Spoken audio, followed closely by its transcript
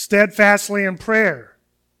steadfastly in prayer,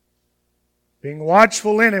 being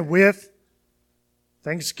watchful in it with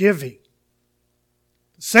thanksgiving.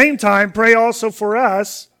 At the same time, pray also for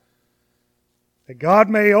us, that God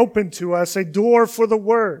may open to us a door for the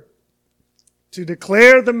Word, to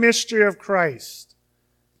declare the mystery of Christ,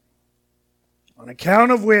 on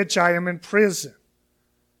account of which I am in prison,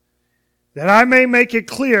 that I may make it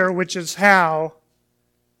clear which is how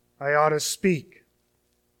I ought to speak.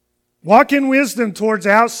 Walk in wisdom towards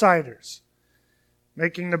outsiders,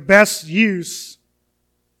 making the best use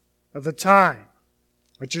of the time.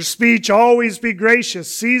 Let your speech always be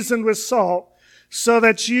gracious, seasoned with salt, so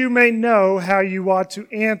that you may know how you ought to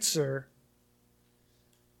answer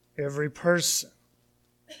every person.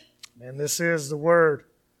 And this is the word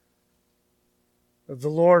of the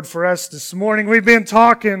Lord for us this morning. We've been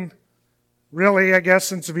talking, really, I guess,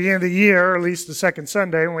 since the beginning of the year, or at least the second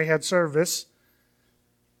Sunday when we had service,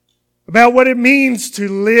 about what it means to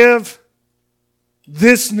live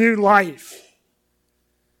this new life.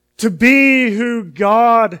 To be who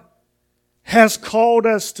God has called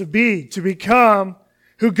us to be, to become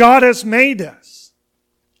who God has made us.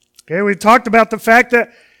 Okay, we talked about the fact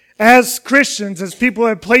that as Christians, as people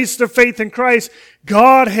have placed their faith in Christ,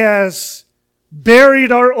 God has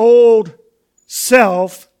buried our old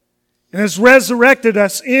self and has resurrected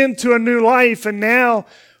us into a new life. And now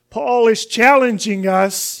Paul is challenging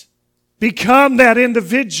us, become that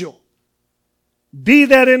individual. Be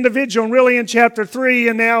that individual. And really in chapter 3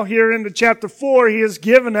 and now here into chapter 4, he has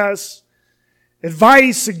given us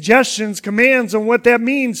advice, suggestions, commands on what that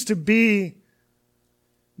means to be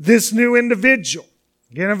this new individual.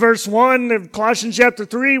 Again, in verse 1 of Colossians chapter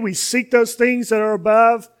 3, we seek those things that are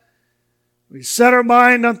above. We set our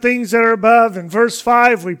mind on things that are above. In verse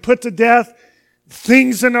 5, we put to death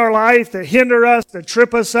things in our life that hinder us, that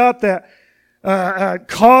trip us up, that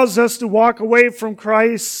cause us to walk away from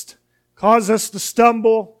Christ, cause us to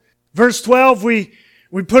stumble. Verse 12, we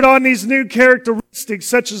put on these new characteristics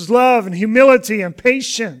such as love and humility and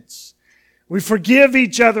patience. We forgive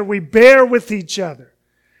each other. We bear with each other.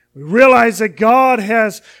 We realize that God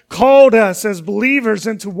has called us as believers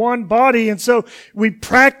into one body, and so we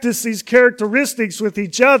practice these characteristics with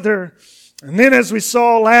each other. And then as we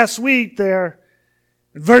saw last week there,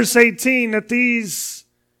 in verse 18, that these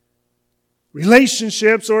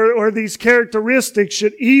relationships or these characteristics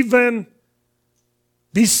should even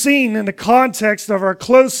be seen in the context of our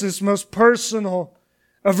closest, most personal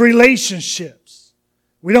of relationships.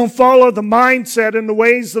 We don't follow the mindset and the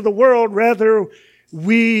ways of the world. Rather,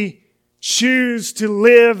 we choose to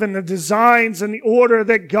live in the designs and the order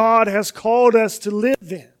that God has called us to live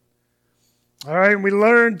in. All right, and we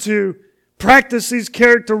learn to practice these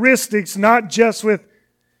characteristics not just with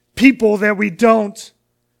people that we don't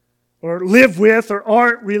or live with or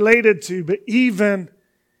aren't related to, but even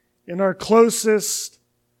in our closest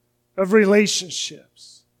of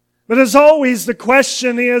relationships. But as always, the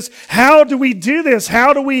question is, how do we do this?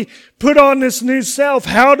 How do we put on this new self?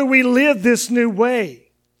 How do we live this new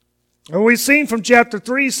way? Well, we've seen from chapter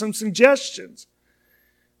 3 some suggestions.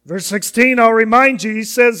 Verse 16, I'll remind you, he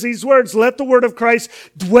says these words, let the word of Christ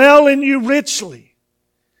dwell in you richly,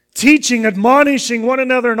 teaching, admonishing one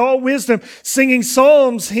another in all wisdom, singing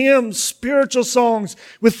psalms, hymns, spiritual songs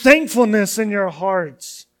with thankfulness in your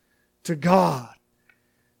hearts to God.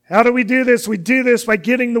 How do we do this? We do this by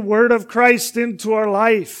getting the word of Christ into our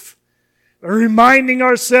life, by reminding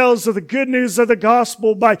ourselves of the good news of the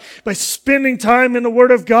gospel, by spending time in the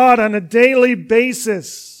word of God on a daily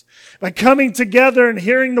basis, by coming together and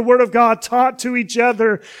hearing the word of God taught to each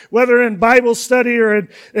other, whether in Bible study or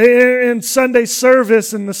in Sunday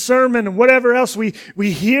service and the sermon and whatever else. We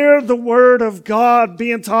hear the word of God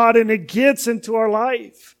being taught and it gets into our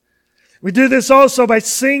life. We do this also by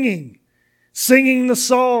singing the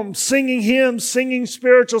psalms, singing hymns, singing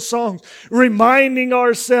spiritual songs, reminding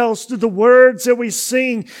ourselves through the words that we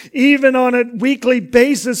sing, even on a weekly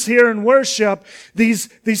basis here in worship. These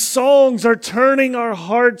songs are turning our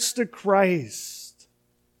hearts to Christ.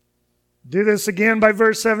 Do this again by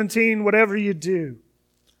verse 17, whatever you do.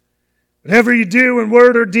 Whatever you do in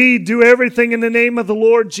word or deed, do everything in the name of the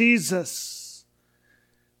Lord Jesus.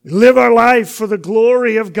 We live our life for the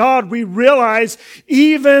glory of God. We realize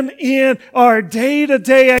even in our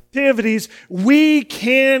day-to-day activities, we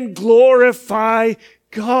can glorify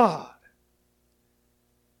God.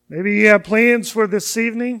 Maybe you have plans for this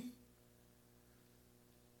evening.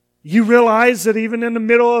 You realize that even in the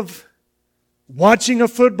middle of watching a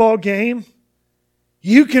football game,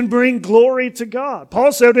 you can bring glory to God.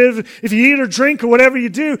 Paul said if you eat or drink or whatever you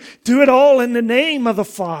do it all in the name of the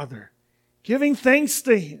Father, giving thanks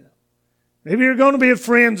to Him. Maybe you're going to be with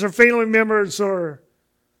friends or family members or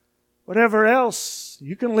whatever else.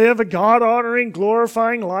 You can live a God-honoring,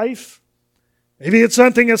 glorifying life. Maybe it's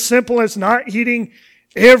something as simple as not eating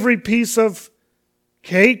every piece of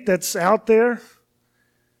cake that's out there.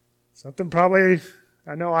 Something probably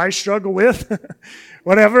I know I struggle with.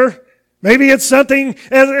 Whatever. Maybe it's something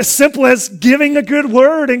as simple as giving a good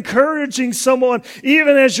word, encouraging someone,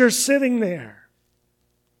 even as you're sitting there.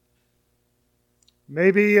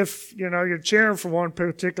 Maybe if, you're cheering for one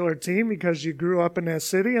particular team because you grew up in that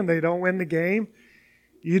city and they don't win the game,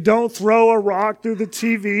 you don't throw a rock through the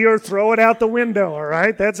TV or throw it out the window, all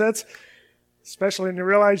right? That's especially when you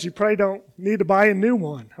realize you probably don't need to buy a new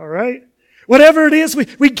one, all right? Whatever it is,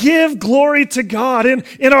 we give glory to God.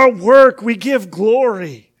 In our work, we give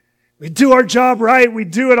glory. We do our job right. We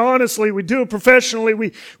do it honestly. We do it professionally.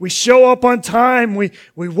 We show up on time. We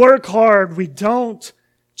work hard. We don't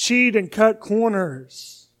cheat and cut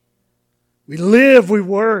corners. We live, we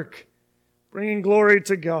work, bringing glory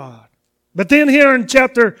to God. But then here in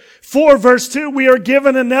chapter 4, verse 2, we are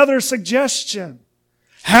given another suggestion.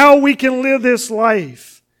 How we can live this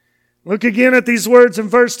life. Look again at these words in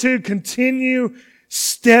verse 2. Continue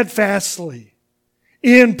steadfastly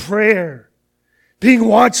in prayer, being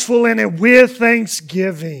watchful in it with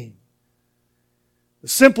thanksgiving. The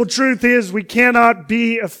simple truth is we cannot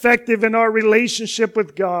be effective in our relationship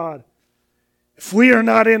with God if we are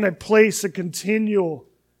not in a place of continual,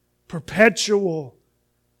 perpetual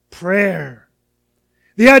prayer.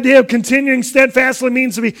 The idea of continuing steadfastly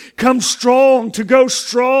means to become strong, to go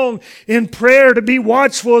strong in prayer, to be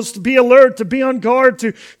watchful, is to be alert, to be on guard,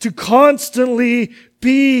 to constantly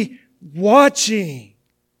be watching.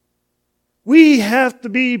 We have to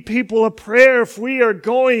be people of prayer if we are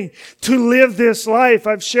going to live this life.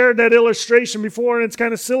 I've shared that illustration before, and it's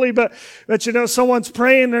kind of silly, but someone's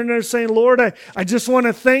praying and they're saying, Lord, I just want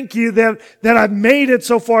to thank you that I've made it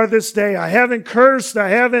so far this day. I haven't cursed. I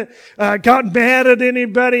haven't gotten mad at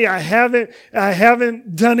anybody. I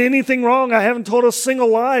haven't done anything wrong. I haven't told a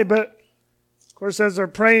single lie. But of course, as they're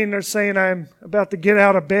praying, they're saying, I'm about to get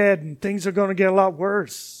out of bed and things are going to get a lot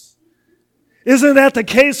worse. Isn't that the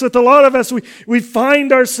case with a lot of us? We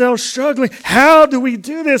find ourselves struggling. How do we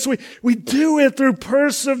do this? We do it through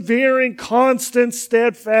persevering, constant,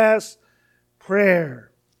 steadfast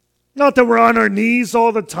prayer. Not that we're on our knees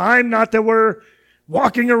all the time, not that we're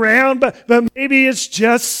walking around, but maybe it's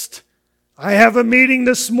just, I have a meeting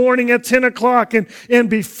this morning at 10 o'clock, and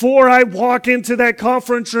before I walk into that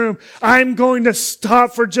conference room, I'm going to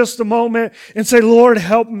stop for just a moment and say, Lord,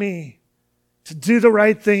 help me to do the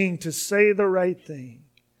right thing, to say the right thing.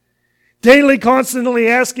 Daily, constantly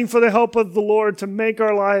asking for the help of the Lord to make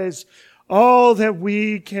our lives all that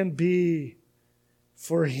we can be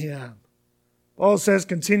for Him. Paul says,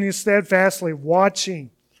 continue steadfastly,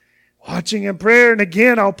 watching in prayer. And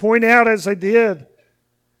again, I'll point out as I did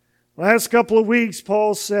last couple of weeks,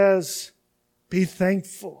 Paul says, be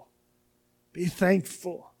thankful. Be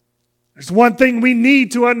thankful. There's one thing we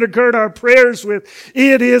need to undergird our prayers with.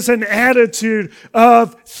 It is an attitude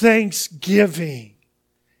of thanksgiving.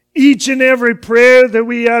 Each and every prayer that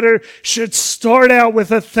we utter should start out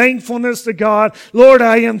with a thankfulness to God. Lord,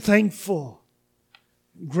 I am thankful.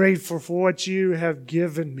 I'm grateful for what you have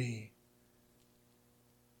given me.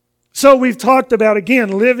 So we've talked about,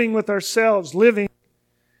 again, living with ourselves, living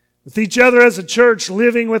with each other as a church,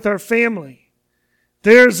 living with our family.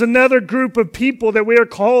 There's another group of people that we are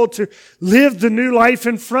called to live the new life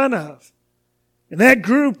in front of. And that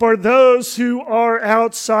group are those who are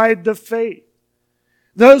outside the faith.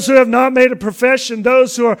 Those who have not made a profession,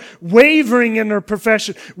 those who are wavering in their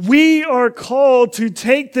profession. We are called to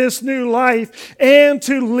take this new life and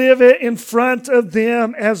to live it in front of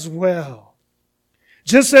them as well.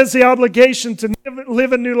 Just as the obligation to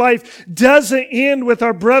live a new life doesn't end with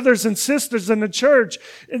our brothers and sisters in the church,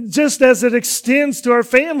 just as it extends to our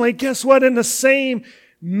family, guess what? In the same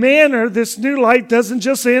manner, this new life doesn't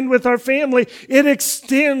just end with our family. It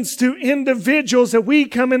extends to individuals that we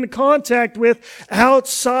come into contact with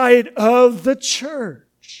outside of the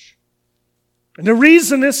church. And the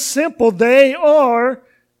reason is simple. They are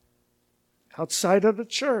outside of the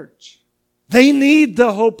church. They need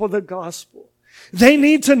the hope of the gospel. They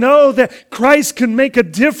need to know that Christ can make a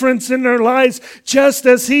difference in their lives just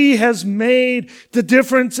as He has made the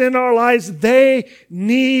difference in our lives. They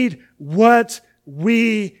need what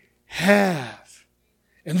we have.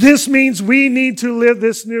 And this means we need to live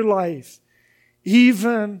this new life,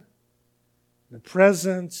 even in the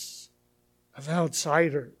presence of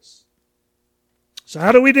outsiders. So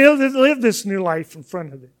how do we live this new life in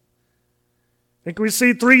front of them? I think we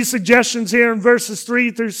see 3 suggestions here in verses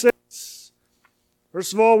 3 through 6.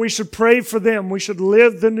 First of all, we should pray for them. We should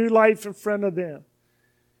live the new life in front of them.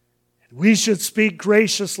 We should speak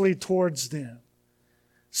graciously towards them.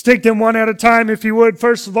 Let's take them one at a time, if you would.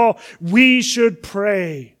 First of all, we should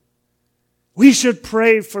pray. We should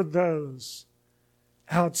pray for those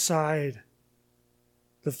outside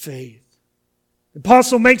the faith. The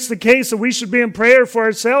apostle makes the case that we should be in prayer for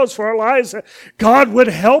ourselves, for our lives, that God would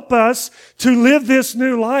help us to live this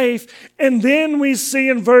new life. And then we see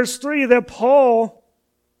in verse 3 that Paul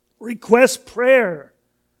requests prayer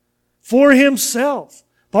for himself.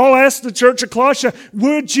 Paul asked the church of Colossae,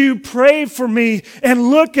 would you pray for me? And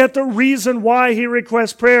look at the reason why he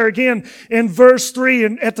requests prayer. Again, in verse 3,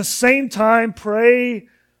 and at the same time, pray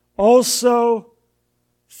also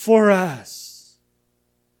for us.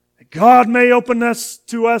 That God may open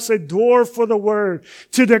to us a door for the word,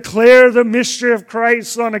 to declare the mystery of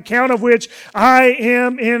Christ, on account of which I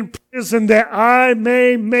am in prison, that I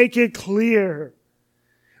may make it clear,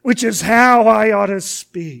 which is how I ought to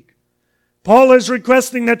speak. Paul is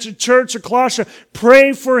requesting that the church of Colossae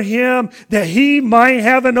pray for him, that he might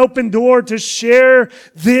have an open door to share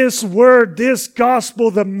this word, this gospel,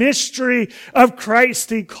 the mystery of Christ,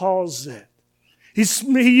 he calls it. He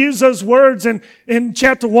used those words in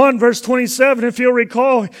chapter 1, verse 27, if you'll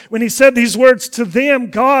recall, when he said these words, to them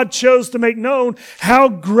God chose to make known how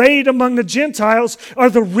great among the Gentiles are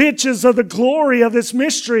the riches of the glory of this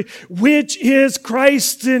mystery, which is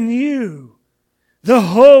Christ in you, the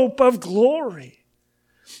hope of glory.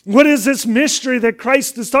 What is this mystery that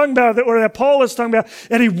Christ is talking about, or that Paul is talking about,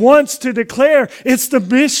 that he wants to declare? It's the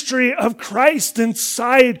mystery of Christ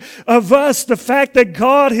inside of us. The fact that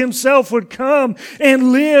God himself would come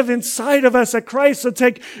and live inside of us, that Christ would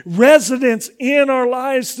take residence in our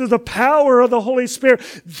lives through the power of the Holy Spirit.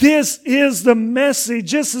 This is the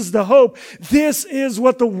message. This is the hope. This is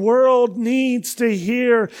what the world needs to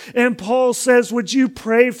hear. And Paul says, would you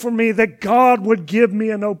pray for me that God would give me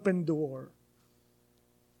an open door?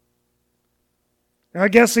 Now, I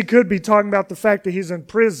guess he could be talking about the fact that he's in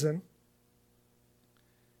prison.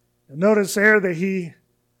 And notice there that he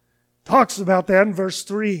talks about that in verse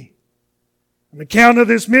 3. On account of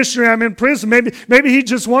this mystery, I'm in prison. Maybe he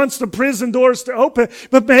just wants the prison doors to open,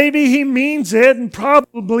 but maybe he means it, and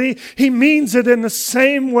probably he means it in the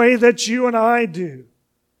same way that you and I do.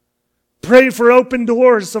 Pray for open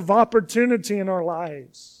doors of opportunity in our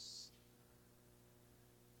lives.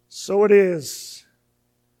 So it is.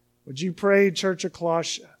 Would you pray, Church of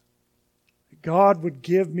Colossae, that God would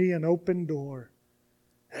give me an open door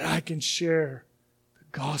that I can share the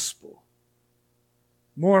gospel?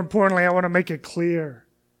 More importantly, I want to make it clear.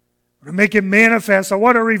 I want to make it manifest. I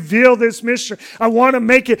want to reveal this mystery. I want to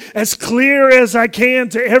make it as clear as I can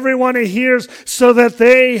to everyone who hears, so that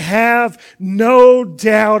they have no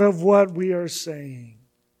doubt of what we are saying.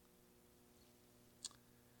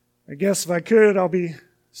 I guess if I could, I'll be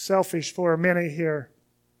selfish for a minute here.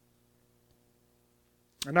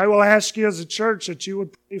 And I will ask you as a church that you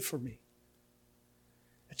would pray for me.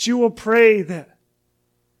 That you will pray that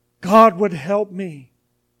God would help me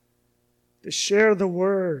to share the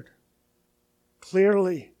word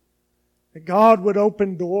clearly. That God would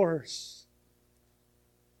open doors.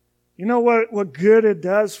 You know what good it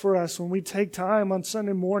does for us when we take time on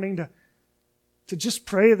Sunday morning to just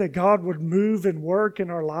pray that God would move and work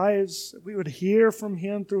in our lives. That we would hear from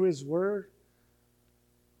Him through His word.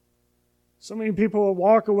 So many people will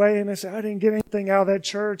walk away and they say, I didn't get anything out of that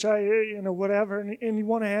church, whatever. And you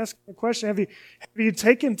want to ask a question, have you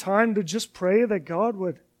taken time to just pray that God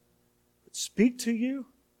would speak to you?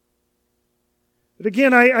 But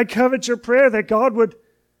again, I covet your prayer that God would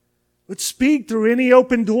speak through any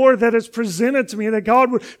open door that is presented to me, that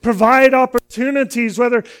God would provide opportunities,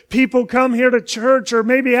 whether people come here to church or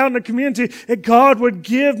maybe out in the community, that God would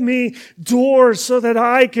give me doors so that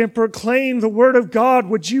I can proclaim the Word of God.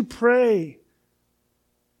 Would you pray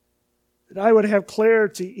that I would have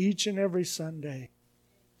clarity each and every Sunday,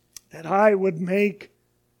 that I would make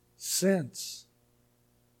sense,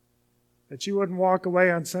 that you wouldn't walk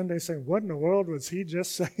away on Sunday saying, what in the world was he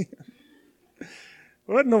just saying?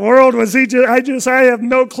 What in the world was he just, I have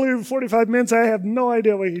no clue. 45 minutes, I have no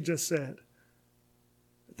idea what he just said.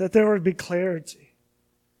 That there would be clarity.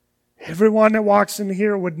 Everyone that walks in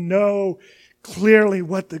here would know clearly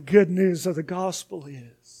what the good news of the gospel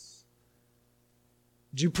is.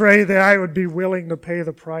 Would you pray that I would be willing to pay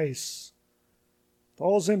the price?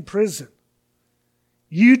 Paul's in prison.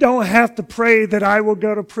 You don't have to pray that I will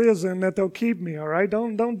go to prison, that they'll keep me, all right?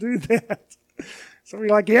 Don't do that. So you're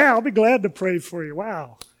like, yeah, I'll be glad to pray for you.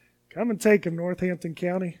 Wow. Come and take him, Northampton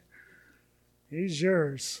County. He's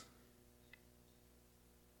yours.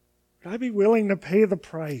 But I'd be willing to pay the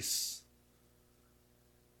price.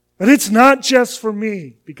 But it's not just for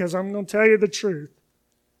me, because I'm going to tell you the truth.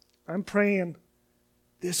 I'm praying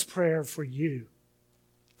this prayer for you.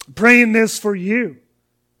 I'm praying this for you.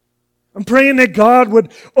 I'm praying that God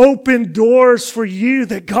would open doors for you,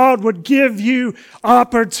 that God would give you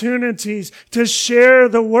opportunities to share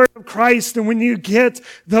the word of Christ. And when you get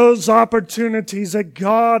those opportunities, that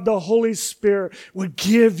God, the Holy Spirit, would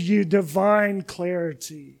give you divine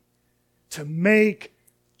clarity to make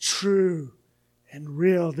true and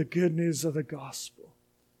real the good news of the gospel.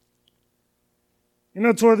 You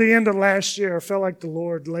know, toward the end of last year, I felt like the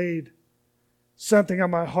Lord laid something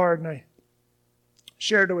on my heart, and I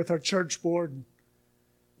shared it with our church board, and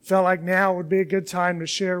felt like now would be a good time to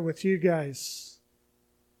share with you guys.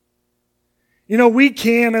 You know, we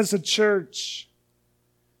can, as a church,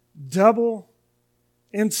 double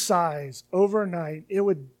in size overnight. It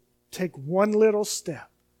would take one little step,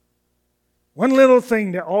 one little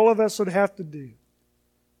thing that all of us would have to do.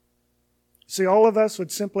 See, all of us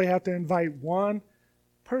would simply have to invite one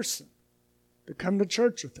person to come to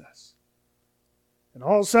church with us. And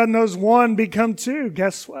all of a sudden, those one become two.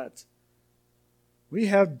 Guess what? We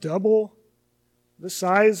have double the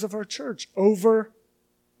size of our church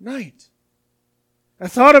overnight. I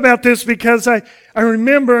thought about this because I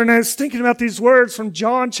remember, and I was thinking about these words from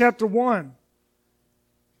John chapter 1.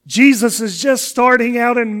 Jesus is just starting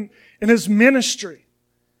out in his ministry.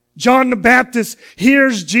 John the Baptist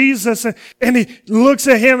hears Jesus and he looks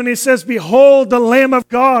at him and he says, "Behold the Lamb of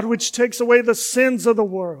God, which takes away the sins of the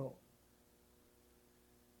world."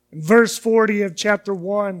 In verse 40 of chapter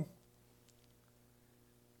 1,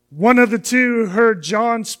 one of the two who heard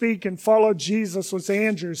John speak and followed Jesus was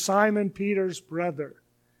Andrew, Simon Peter's brother.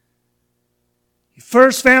 He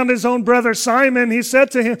first found his own brother Simon. He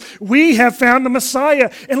said to him, "We have found the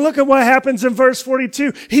Messiah." And look at what happens in verse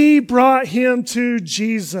 42. He brought him to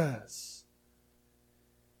Jesus.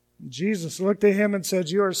 Jesus looked at him and said,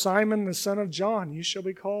 "You are Simon, the son of John. You shall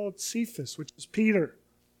be called Cephas," which is Peter.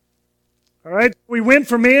 All right, we went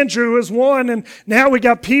from Andrew as one, and now we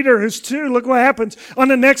got Peter who's two. Look what happens. On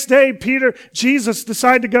the next day, Jesus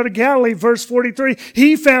decided to go to Galilee. Verse 43,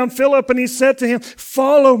 he found Philip and he said to him,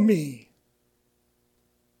 "Follow me."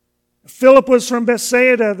 Philip was from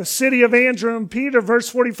Bethsaida, the city of Andrew and Peter. Verse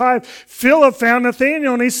 45, Philip found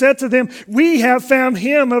Nathanael and he said to them, "We have found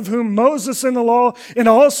him of whom Moses in the law and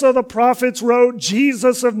also the prophets wrote,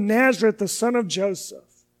 Jesus of Nazareth, the son of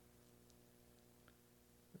Joseph."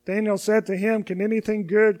 Nathanael said to him, "Can anything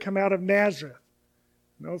good come out of Nazareth?"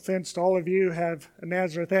 No offense to all of you who have a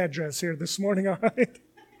Nazareth address here this morning, all right?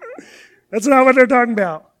 That's not what they're talking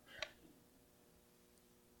about.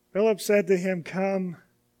 Philip said to him, "Come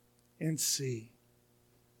and see."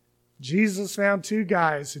 Jesus found two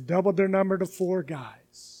guys who doubled their number to 4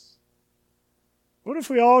 guys. What if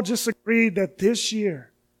we all just agreed that this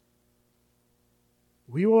year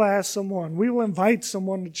we will invite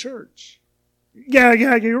someone to church?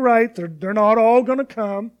 Yeah, you're right. They're not all going to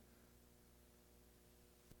come.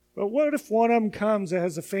 But what if one of them comes that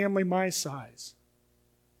has a family my size?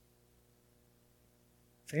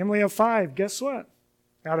 Family of 5, guess what?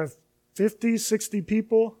 Out of 50, 60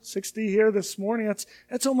 people, 60 here this morning,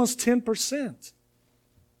 that's almost 10%.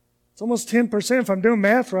 It's almost 10% if I'm doing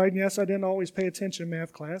math right. And yes, I didn't always pay attention in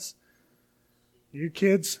math class. You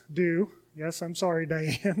kids do. Yes, I'm sorry,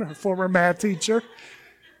 Diane, our former math teacher.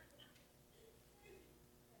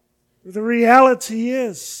 The reality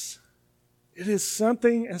is, it is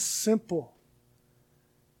something as simple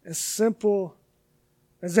as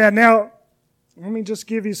that. Now, let me just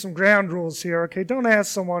give you some ground rules here, okay? Don't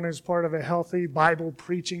ask someone who's part of a healthy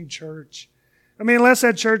Bible-preaching church. I mean, unless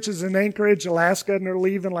that church is in Anchorage, Alaska, and they're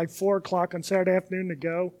leaving like 4 o'clock on Saturday afternoon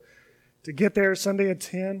to get there Sunday at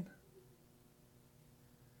 10.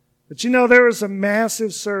 But you know, there was a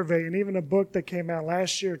massive survey and even a book that came out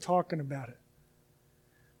last year talking about it.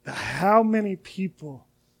 How many people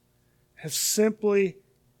have simply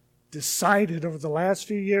decided over the last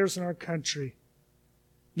few years in our country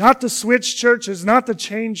not to switch churches, not to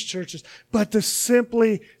change churches, but to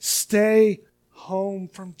simply stay home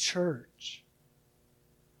from church.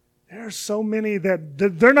 There are so many that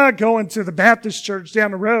they're not going to the Baptist church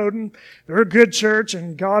down the road, and they're a good church,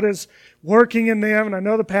 and God is working in them, and I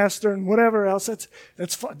know the pastor and whatever else.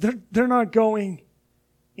 That's fine. They're not going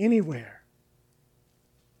anywhere.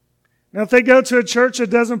 Now, if they go to a church that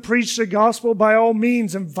doesn't preach the gospel, by all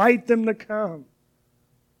means, invite them to come.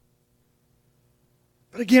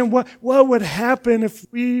 But again, what would happen if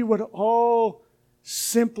we would all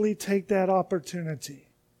simply take that opportunity?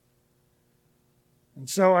 And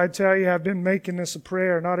so I tell you, I've been making this a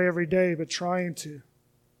prayer, not every day, but trying to.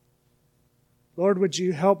 Lord, would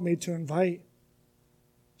you help me to invite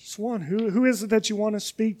just one? Who is it that you want to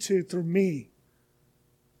speak to through me?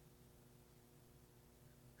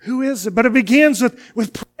 Who is it? But it begins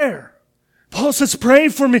with prayer. Paul says, pray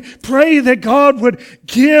for me. Pray that God would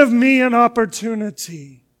give me an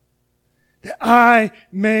opportunity that I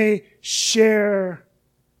may share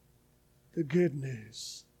the good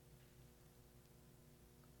news.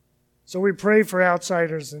 So we pray for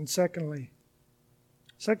outsiders. And secondly,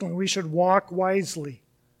 we should walk wisely.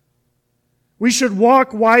 We should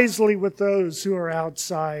walk wisely with those who are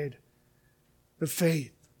outside the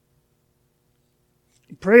faith.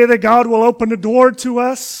 Pray that God will open the door to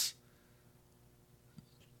us.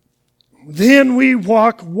 Then we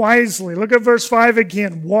walk wisely. Look at verse 5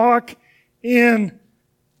 again. Walk in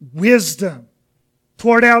wisdom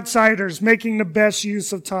toward outsiders, making the best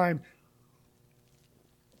use of time.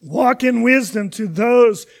 Walk in wisdom to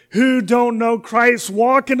those who don't know Christ.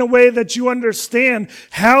 Walk in a way that you understand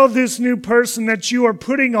how this new person that you are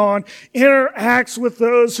putting on interacts with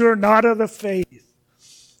those who are not of the faith.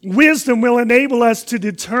 Wisdom will enable us to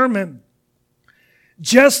determine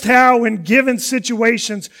just how, in given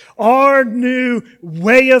situations, our new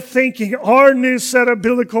way of thinking, our new set of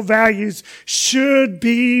biblical values should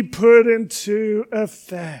be put into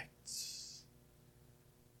effect.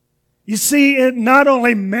 You see, it not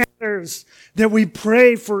only matters that we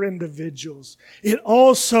pray for individuals, it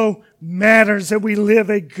also matters that we live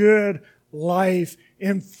a good life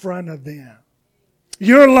in front of them.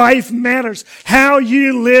 Your life matters. How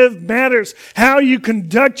you live matters. How you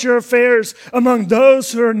conduct your affairs among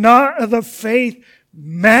those who are not of the faith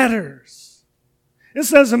matters. This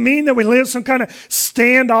doesn't mean that we live some kind of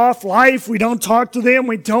standoff life. We don't talk to them.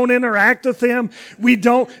 We don't interact with them. We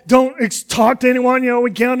don't talk to anyone. We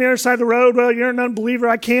get on the other side of the road. Well, you're an unbeliever.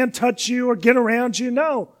 I can't touch you or get around you.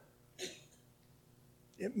 No.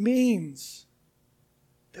 It means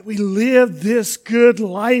that we live this good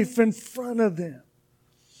life in front of them.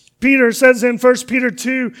 Peter says in 1 Peter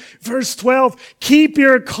 2, verse 12, keep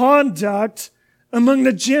your conduct among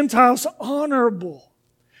the Gentiles honorable,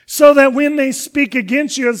 so that when they speak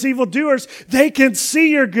against you as evildoers, they can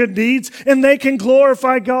see your good deeds and they can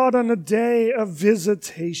glorify God on the day of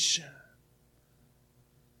visitation.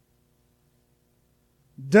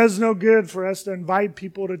 It does no good for us to invite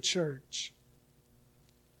people to church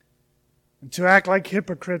and to act like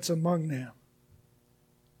hypocrites among them.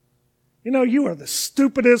 You are the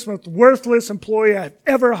stupidest, most worthless employee I've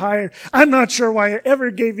ever hired. I'm not sure why I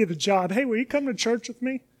ever gave you the job. Hey, will you come to church with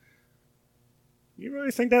me? You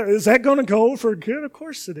really think is that going to go for good? Of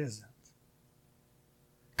course it isn't.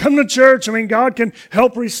 Come to church. God can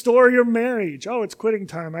help restore your marriage. Oh, it's quitting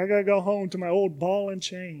time. I got to go home to my old ball and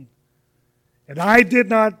chain. And I did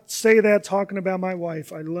not say that talking about my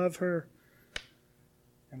wife. I love her.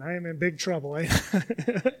 And I am in big trouble.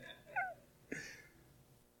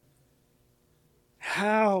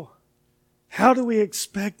 How do we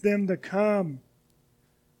expect them to come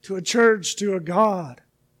to a church, to a God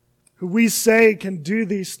who we say can do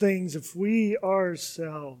these things if we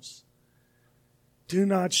ourselves do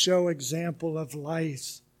not show example of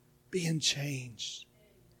life being changed?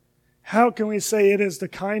 How can we say it is the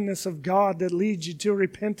kindness of God that leads you to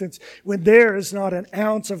repentance when there is not an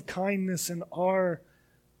ounce of kindness in our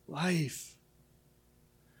life?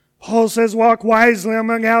 Paul says, walk wisely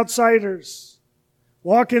among outsiders.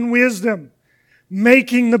 Walk in wisdom,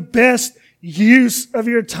 making the best use of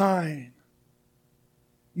your time,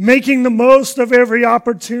 making the most of every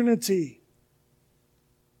opportunity,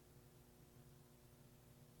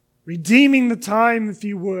 redeeming the time if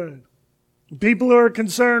you would. People who are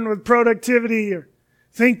concerned with productivity or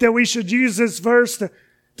think that we should use this verse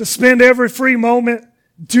to spend every free moment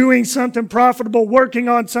doing something profitable, working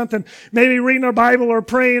on something, maybe reading our Bible or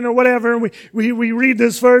praying or whatever. And we read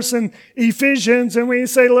this verse in Ephesians and we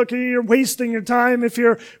say, look, you're wasting your time if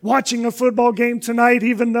you're watching a football game tonight,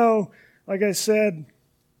 even though, like I said,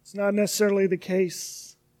 it's not necessarily the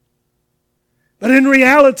case. But in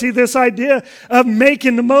reality, this idea of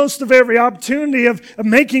making the most of every opportunity, of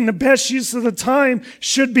making the best use of the time,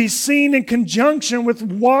 should be seen in conjunction with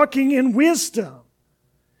walking in wisdom.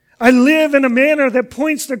 I live in a manner that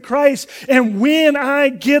points to Christ, and when I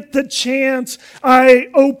get the chance, I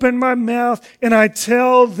open my mouth and I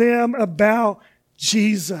tell them about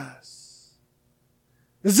Jesus.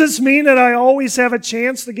 Does this mean that I always have a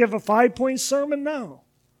chance to give a 5-point sermon? No.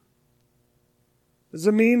 Does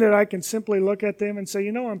it mean that I can simply look at them and say,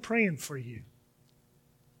 I'm praying for you?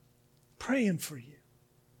 Praying for you.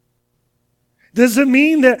 Does it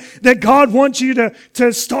mean that God wants you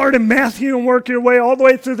to start in Matthew and work your way all the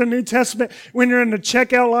way through the New Testament when you're in the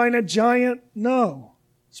checkout line at Giant? No.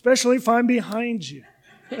 Especially if I'm behind you.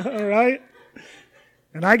 All right?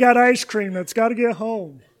 And I got ice cream that's got to get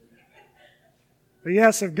home. But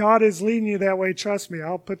yes, if God is leading you that way, trust me,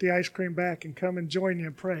 I'll put the ice cream back and come and join you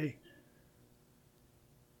and pray.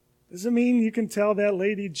 Does it mean you can tell that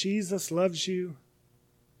lady Jesus loves you?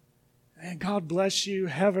 And God bless you.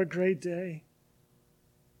 Have a great day.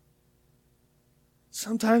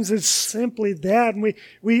 Sometimes it's simply that, and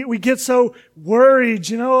we get so worried,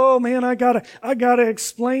 oh man, I gotta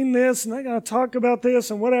explain this, and I gotta talk about this,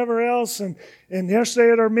 and whatever else. And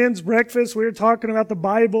yesterday at our men's breakfast, we were talking about the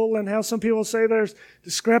Bible and how some people say there's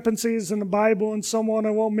discrepancies in the Bible, and someone,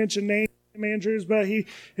 I won't mention name Andrews, but he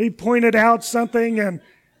pointed out something,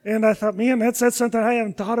 and I thought, man, that's something I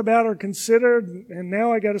haven't thought about or considered, and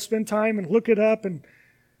now I got to spend time and look it up and.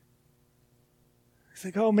 I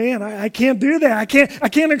think, oh man, I can't do that. I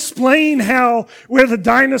can't explain where the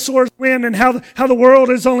dinosaurs went and how the world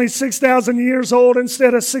is only 6,000 years old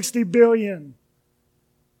instead of 60 billion.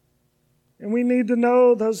 And we need to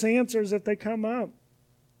know those answers if they come up.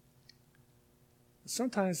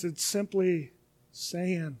 Sometimes it's simply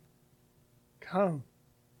saying, come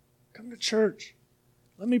to church.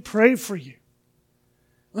 Let me pray for you.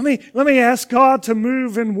 Let me ask God to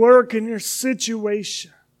move and work in your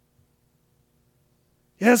situation.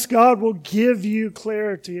 Yes, God will give you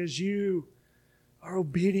clarity as you are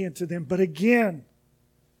obedient to them. But again,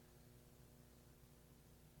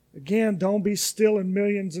 don't be stealing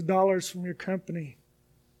millions of dollars from your company.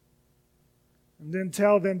 And then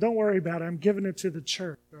tell them, don't worry about it, I'm giving it to the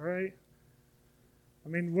church, all right? I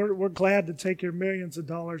mean, we're glad to take your millions of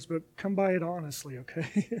dollars, but come by it honestly,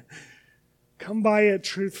 okay? Come by it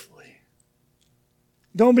truthfully.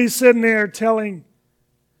 Don't be sitting there telling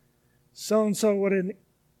so-and-so what an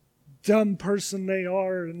dumb person they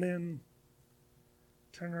are, and then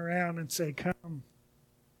turn around and say, come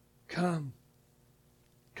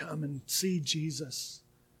and see Jesus.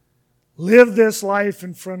 Live this life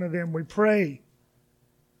in front of them. We pray.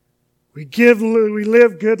 We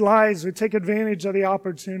live good lives. We take advantage of the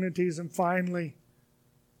opportunities, and finally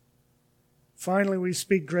we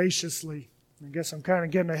speak graciously. I guess I'm kind of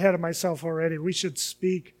getting ahead of myself already. We should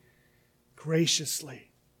speak graciously.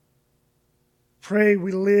 Pray,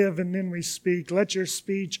 we live, and then we speak. Let your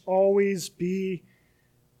speech always be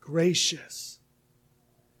gracious,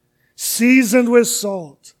 seasoned with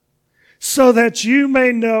salt, so that you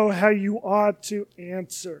may know how you ought to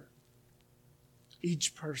answer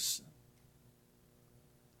each person.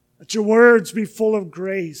 Let your words be full of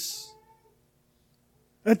grace.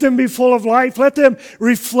 Let them be full of life. Let them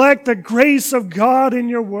reflect the grace of God in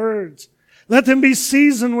your words. Let them be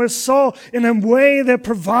seasoned with salt in a way that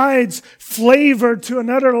provides flavor to an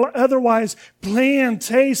otherwise bland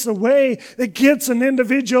taste, a way that gets an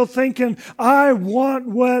individual thinking, I want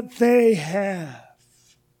what they have.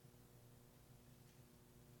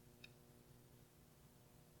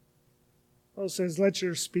 Paul says, let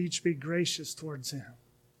your speech be gracious towards him.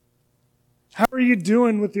 How are you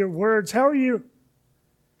doing with your words? How are you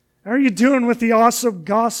doing with the awesome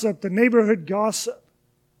gossip, the neighborhood gossip?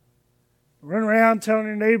 Run around telling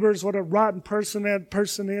your neighbors what a rotten person that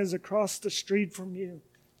person is across the street from you.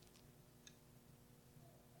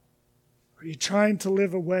 Are you trying to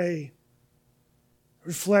live a way that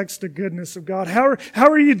reflects the goodness of God? How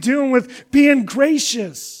are you doing with being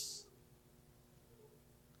gracious?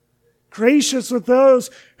 Gracious with those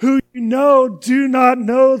who you know do not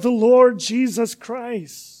know the Lord Jesus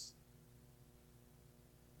Christ.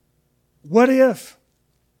 What if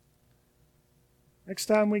next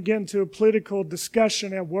time we get into a political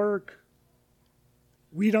discussion at work,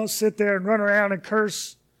 we don't sit there and run around and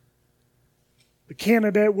curse the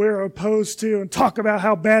candidate we're opposed to and talk about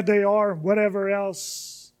how bad they are and whatever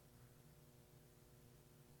else?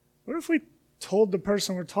 What if we told the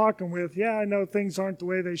person we're talking with, yeah, I know things aren't the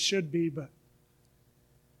way they should be, but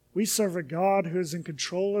we serve a God who is in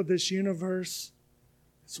control of this universe,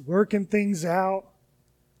 is working things out,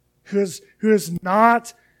 who is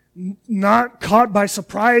not caught by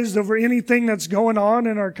surprise over anything that's going on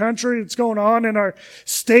in our country, that's going on in our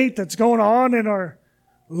state, that's going on in our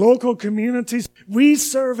local communities. We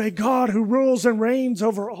serve a God who rules and reigns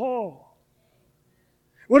over all.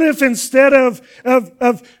 What if instead of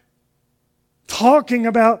talking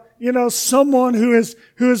about, someone who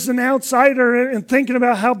is an outsider and thinking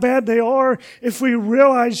about how bad they are, if we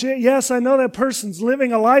realize, yes, I know that person's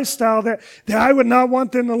living a lifestyle that I would not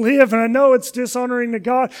want them to live, and I know it's dishonoring to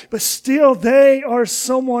God, but still they are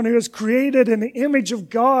someone who is created in the image of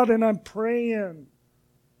God, and I'm praying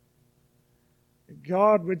that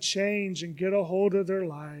God would change and get a hold of their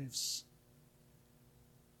lives.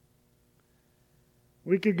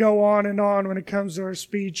 We could go on and on when it comes to our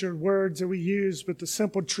speech or words that we use, but the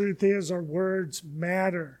simple truth is our words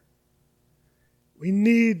matter. We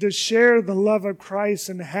need to share the love of Christ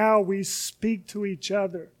in how we speak to each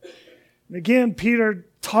other. And again, Peter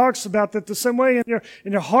talks about that the same way in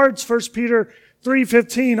your hearts. 1 Peter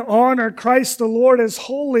 3:15, honor Christ the Lord as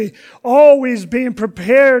holy, always being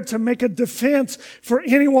prepared to make a defense for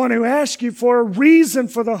anyone who asks you for a reason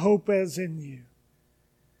for the hope as in you.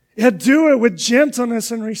 Yet do it with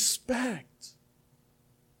gentleness and respect.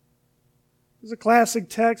 It's a classic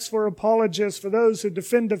text for apologists, for those who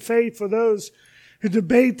defend the faith, for those who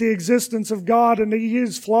debate the existence of God, and they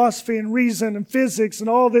use philosophy and reason and physics and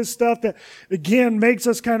all this stuff that, again, makes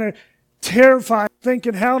us kind of terrified,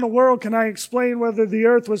 thinking, how in the world can I explain whether the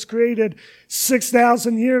earth was created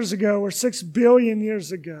 6,000 years ago or 6 billion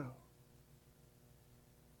years ago?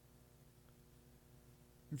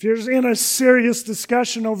 If you're in a serious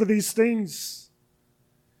discussion over these things,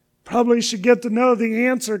 probably should get to know the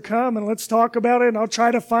answer. Come and let's talk about it, and I'll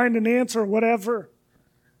try to find an answer or whatever.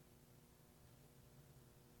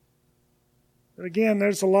 But again,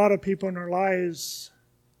 there's a lot of people in our lives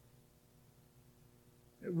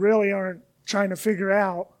that really aren't trying to figure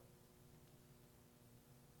out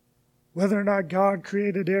whether or not God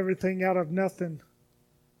created everything out of nothing.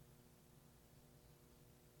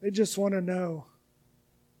 They just want to know,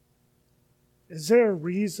 is there a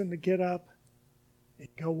reason to get up and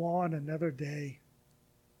go on another day?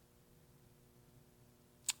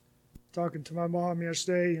 Talking to my mom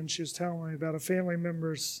yesterday, and she was telling me about a family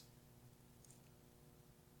member's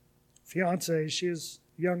fiance. She is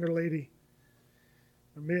a younger lady,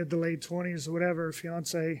 mid to late 20s or whatever. Her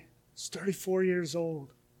fiance is 34 years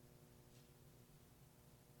old.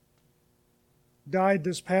 Died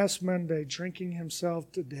this past Monday drinking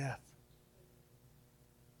himself to death.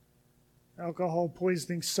 Alcohol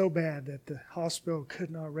poisoning so bad that the hospital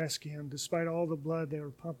could not rescue him despite all the blood they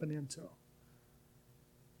were pumping into him.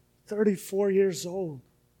 34 years old.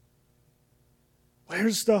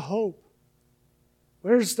 Where's the hope?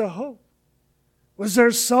 Where's the hope? Was there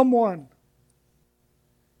someone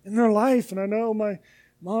in their life? And I know my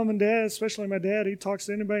mom and dad, especially my dad, he talks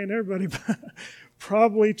to anybody and everybody, but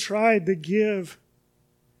probably tried to give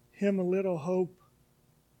him a little hope.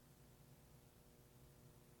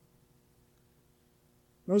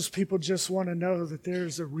 Most people just want to know that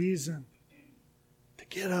there's a reason to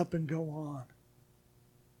get up and go on.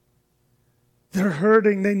 They're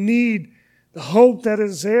hurting. They need the hope that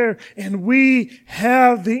is there, and we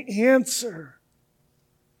have the answer.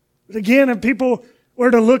 But again, if people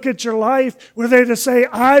were to look at your life, were they to say,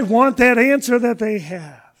 I want that answer that they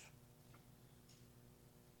have?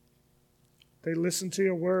 They listen to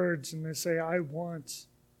your words and they say, I want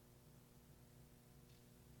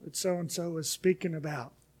what so-and-so is speaking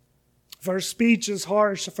about. If our speech is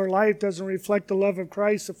harsh, if our life doesn't reflect the love of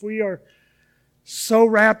Christ, if we are so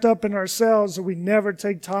wrapped up in ourselves that we never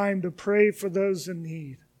take time to pray for those in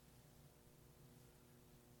need,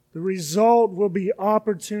 the result will be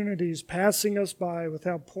opportunities passing us by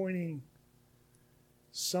without pointing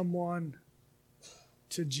someone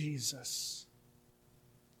to Jesus.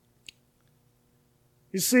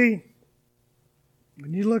 You see,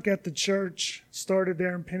 when you look at the church started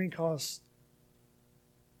there in Pentecost,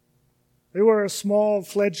 they were a small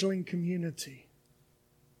fledgling community.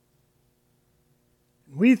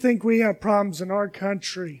 We think we have problems in our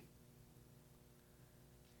country.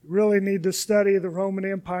 We really need to study the Roman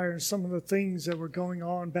Empire and some of the things that were going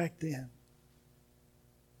on back then.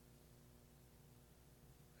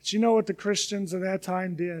 But you know what the Christians of that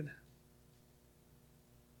time did?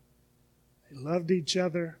 They loved each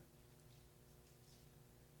other.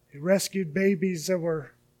 They rescued babies that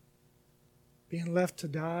were being left to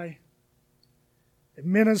die. They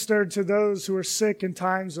ministered to those who were sick in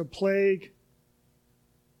times of plague,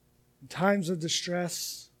 in times of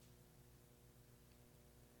distress.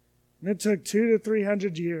 And it took 200 to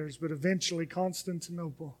 300 years, but eventually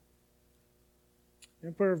Constantinople,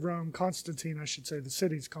 Emperor of Rome, Constantine, I should say, the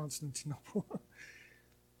city's Constantinople.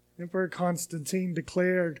 Emperor Constantine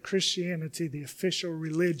declared Christianity the official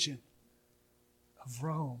religion of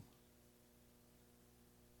Rome.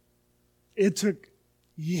 It took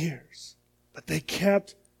years, but they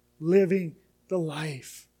kept living the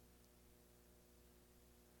life.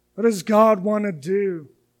 What does God want to do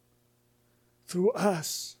through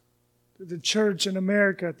us, through the church in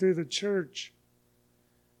America, through the church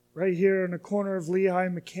right here in the corner of Lehigh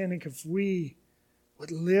Mechanic, if we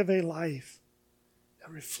would live a life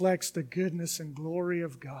that reflects the goodness and glory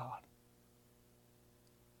of God?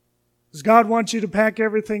 Does God want you to pack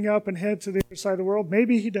everything up and head to the other side of the world?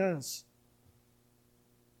 Maybe He does.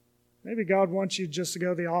 Maybe God wants you just to go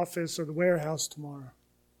to the office or the warehouse tomorrow.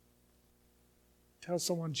 Tell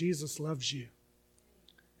someone Jesus loves you.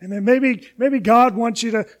 And then maybe God wants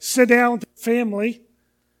you to sit down with the family,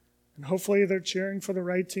 and hopefully they're cheering for the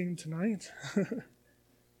right team tonight. I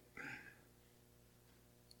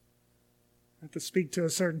have to speak to a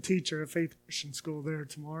certain teacher at Faith Christian School there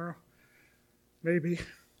tomorrow. Maybe.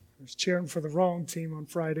 I was cheering for the wrong team on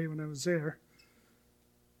Friday when I was there.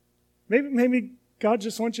 Maybe God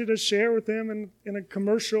just wants you to share with them in a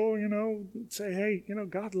commercial, say, hey,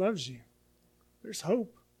 God loves you. There's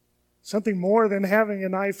hope. Something more than having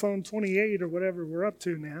an iPhone 28 or whatever we're up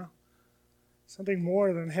to now. Something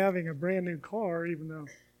more than having a brand new car, even though,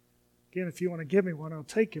 again, if you want to give me one, I'll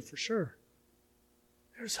take it for sure.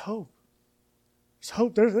 There's hope. There's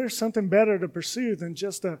hope. There's something better to pursue than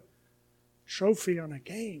just a trophy on a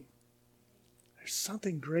game. There's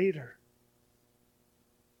something greater.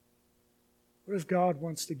 What if God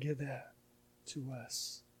wants to give that to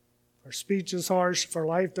us? If our speech is harsh, if our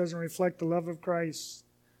life doesn't reflect the love of Christ,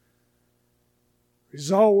 the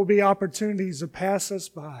result will be opportunities to pass us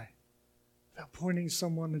by without pointing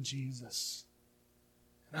someone to Jesus.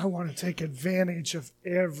 And I want to take advantage of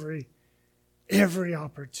every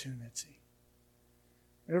opportunity.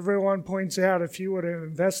 Everyone points out if you would have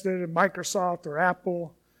invested in Microsoft or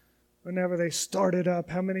Apple, whenever they started up,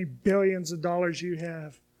 how many billions of dollars you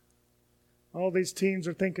have. All these teams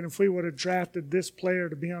are thinking if we would have drafted this player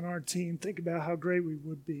to be on our team, think about how great we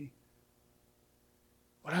would be.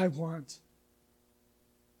 What I want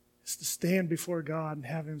is to stand before God and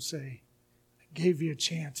have Him say, I gave you a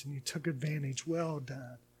chance and you took advantage. Well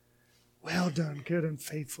done. Well done, good and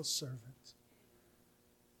faithful servant.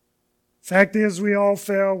 Fact is, we all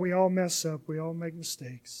fail, we all mess up, we all make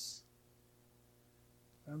mistakes.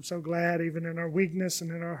 I'm so glad even in our weakness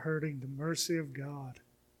and in our hurting, the mercy of God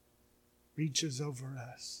reaches over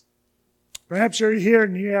us. Perhaps you're here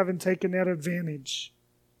and you haven't taken that advantage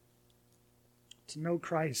to know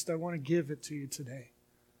Christ. I want to give it to you today.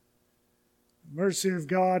 The mercy of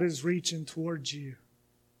God is reaching towards you.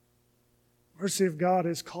 The mercy of God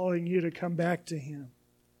is calling you to come back to Him,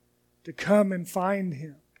 to come and find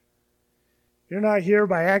Him. You're not here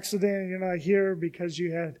by accident. You're not here because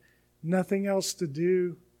you had nothing else to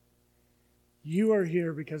do. You are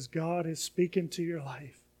here because God is speaking to your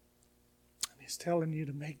life. And He's telling you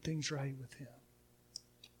to make things right with Him.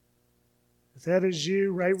 If that is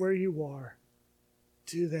you right where you are,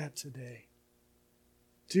 do that today.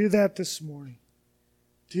 Do that this morning.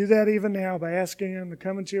 Do that even now by asking Him to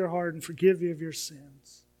come into your heart and forgive you of your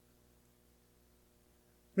sins.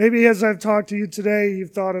 Maybe as I've talked to you today,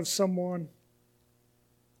 you've thought of someone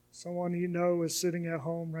you know is sitting at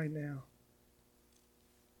home right now.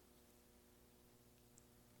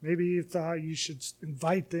 Maybe you thought you should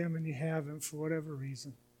invite them and you haven't for whatever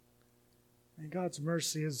reason. And God's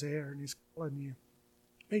mercy is there and He's calling you.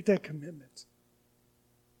 Make that commitment.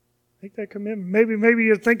 Make that commitment. Maybe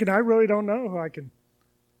you're thinking, I really don't know who I can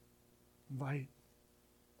invite.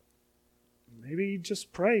 Maybe you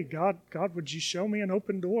just pray, God, would you show me an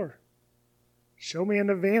open door? Show me an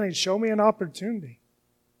advantage. Show me an opportunity.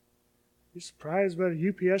 You're surprised that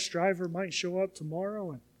a UPS driver might show up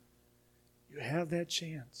tomorrow and you have that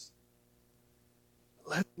chance.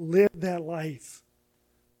 Let's live that life.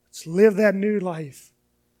 Let's live that new life.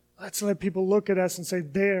 Let's let people look at us and say,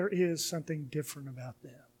 there is something different about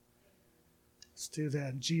them. Let's do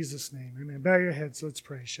that in Jesus' name. Amen. Bow your heads. Let's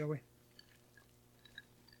pray, shall we?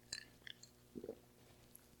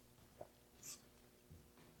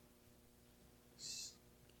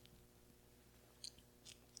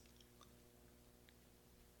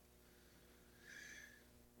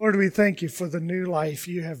 Lord, we thank you for the new life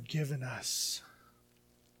you have given us.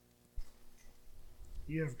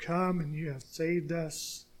 You have come and you have saved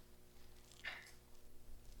us.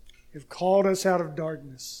 You've called us out of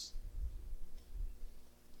darkness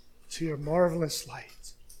to your marvelous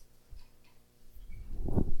light.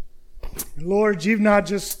 And Lord, you've not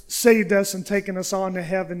just saved us and taken us on to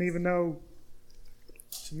heaven, even though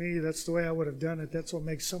to me that's the way I would have done it. That's what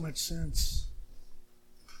makes so much sense.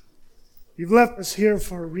 You've left us here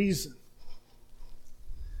for a reason.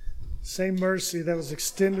 The same mercy that was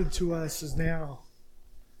extended to us is now.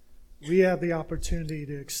 We have the opportunity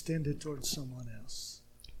to extend it towards someone else.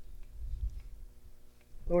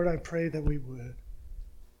 Lord, I pray that we would.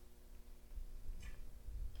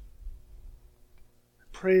 I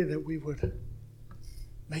pray that we would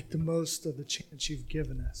make the most of the chance you've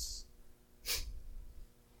given us.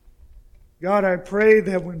 God, I pray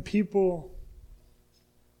that when people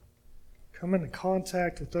come into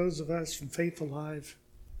contact with those of us from Faith Alive,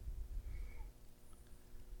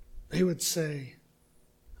 they would say,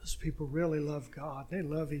 those people really love God. They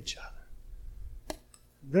love each other.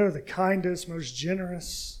 They're the kindest, most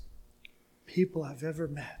generous. people I've ever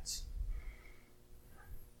met.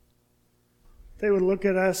 They would look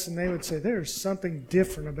at us and they would say, there's something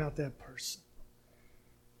different about that person.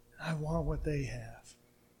 I want what they have.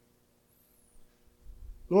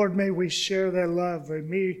 Lord, may we share that love.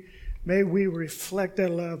 May we reflect that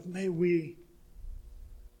love. May we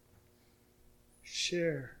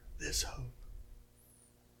share this hope.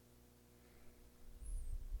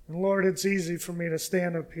 And Lord, it's easy for me to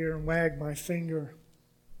stand up here and wag my finger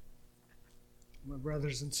at my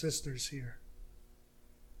brothers and sisters here.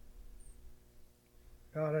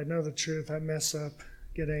 God, I know the truth. I mess up,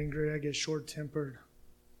 get angry, I get short-tempered.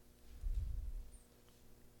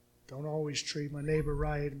 Don't always treat my neighbor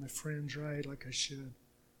right and my friends right like I should.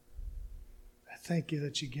 I thank you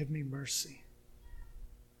that you give me mercy.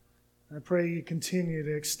 I pray you continue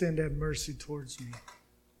to extend that mercy towards me.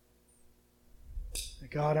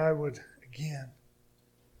 That God, I would, again,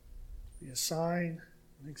 be a sign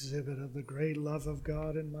and exhibit of the great love of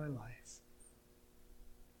God in my life.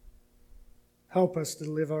 Help us to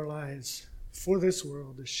live our lives for this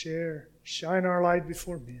world, to shine our light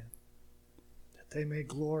before men, that they may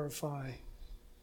glorify